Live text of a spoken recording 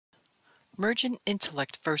Mergent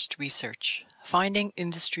Intellect First Research, Finding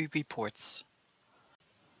Industry Reports.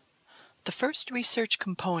 The first research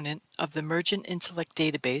component of the Mergent Intellect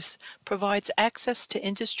database provides access to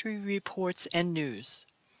industry reports and news.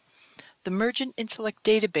 The Mergent Intellect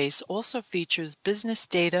database also features business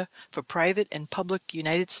data for private and public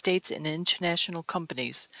United States and international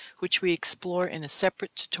companies, which we explore in a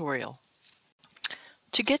separate tutorial.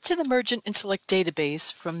 To get to the Mergent Intellect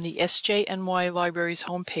database from the SJNY Library's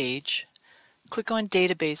homepage, click on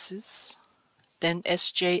Databases, then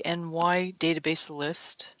SJNY Database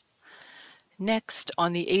List. Next,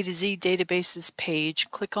 on the A to Z Databases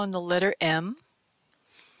page, click on the letter M,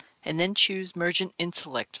 and then choose Mergent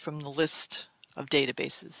Intellect from the list of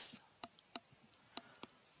databases.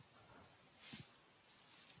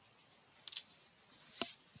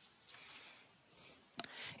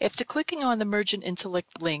 After clicking on the Mergent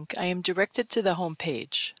Intellect link, I am directed to the home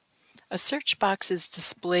page. A search box is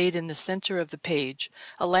displayed in the center of the page,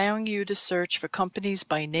 allowing you to search for companies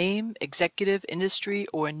by name, executive, industry,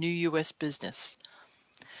 or new U.S. business.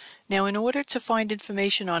 Now, in order to find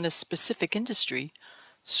information on a specific industry,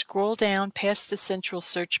 scroll down past the central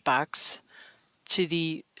search box to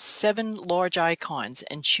the 7 large icons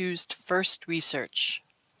and choose First Research.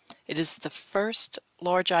 It is the first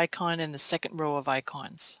large icon in the second row of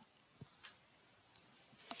icons.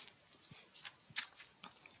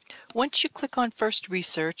 Once you click on First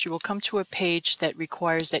Research, you will come to a page that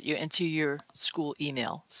requires that you enter your school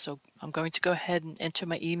email. So I'm going to go ahead and enter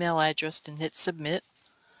my email address and hit Submit.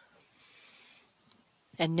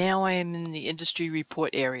 And now I am in the Industry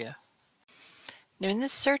Report area. Now in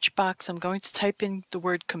this search box, I'm going to type in the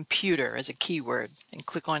word computer as a keyword and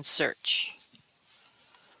click on Search.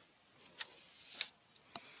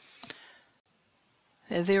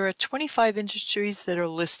 There are 25 industries that are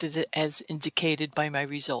listed as indicated by my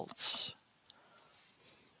results.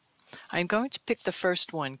 I'm going to pick the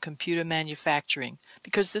first one, computer manufacturing,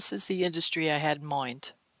 because this is the industry I had in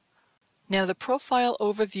mind. Now the profile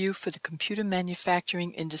overview for the computer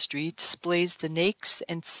manufacturing industry displays the NAICS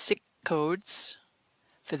and SIC codes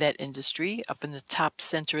for that industry up in the top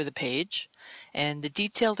center of the page, and the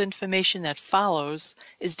detailed information that follows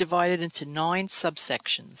is divided into 9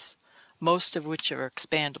 subsections, most of which are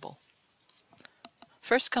expandable.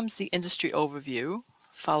 First comes the industry overview,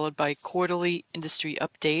 followed by quarterly industry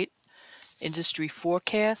update, industry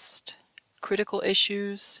forecast, critical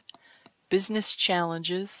issues, business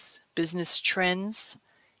challenges, business trends,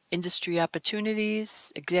 industry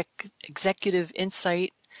opportunities, executive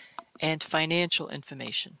insight, and financial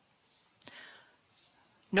information.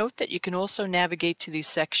 Note that you can also navigate to these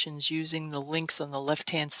sections using the links on the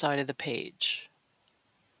left-hand side of the page.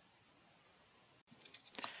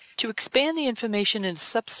 To expand the information in a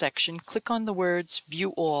subsection, click on the words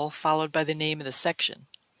View All followed by the name of the section.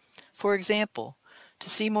 For example,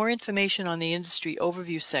 to see more information on the Industry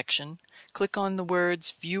Overview section, click on the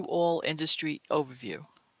words View All Industry Overview.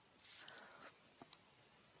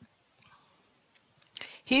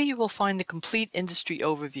 Here you will find the complete industry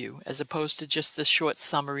overview as opposed to just the short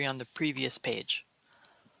summary on the previous page.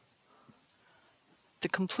 The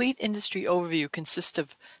complete industry overview consists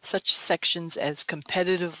of such sections as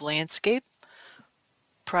competitive landscape,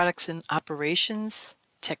 products and operations,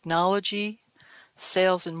 technology,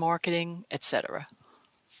 sales and marketing, etc.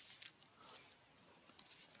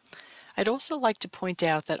 I'd also like to point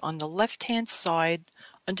out that on the left-hand side,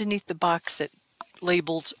 underneath the box that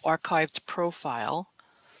labeled Archived Profile,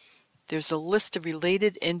 there's a list of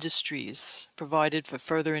related industries provided for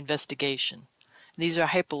further investigation. These are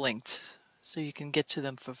hyperlinked, so you can get to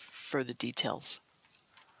them for further details.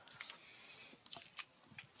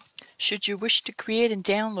 Should you wish to create and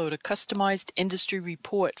download a customized industry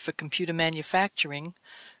report for computer manufacturing,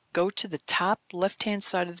 go to the top left-hand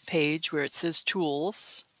side of the page where it says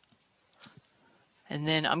Tools, and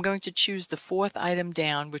then I'm going to choose the 4th item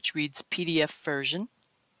down, which reads PDF version.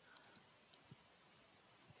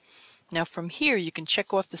 Now from here you can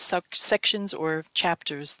check off the sections or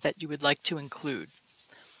chapters that you would like to include.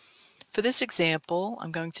 For this example,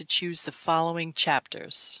 I'm going to choose the following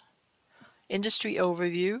chapters: Industry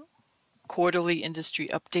Overview, Quarterly Industry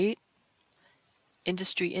Update,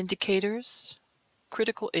 Industry Indicators,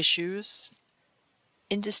 Critical Issues,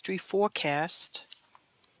 Industry Forecast,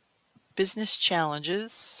 Business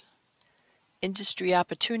Challenges, Industry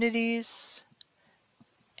Opportunities,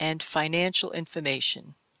 and Financial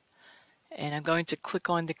Information. And I'm going to click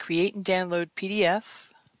on the Create and Download PDF.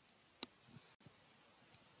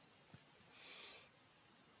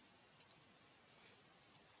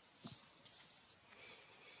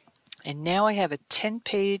 And now I have a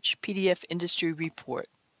 10-page PDF industry report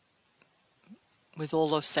with all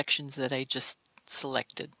those sections that I just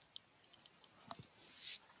selected.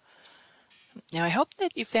 Now I hope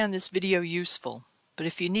that you found this video useful, but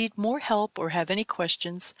if you need more help or have any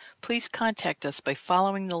questions, please contact us by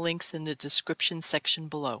following the links in the description section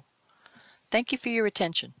below. Thank you for your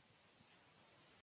attention.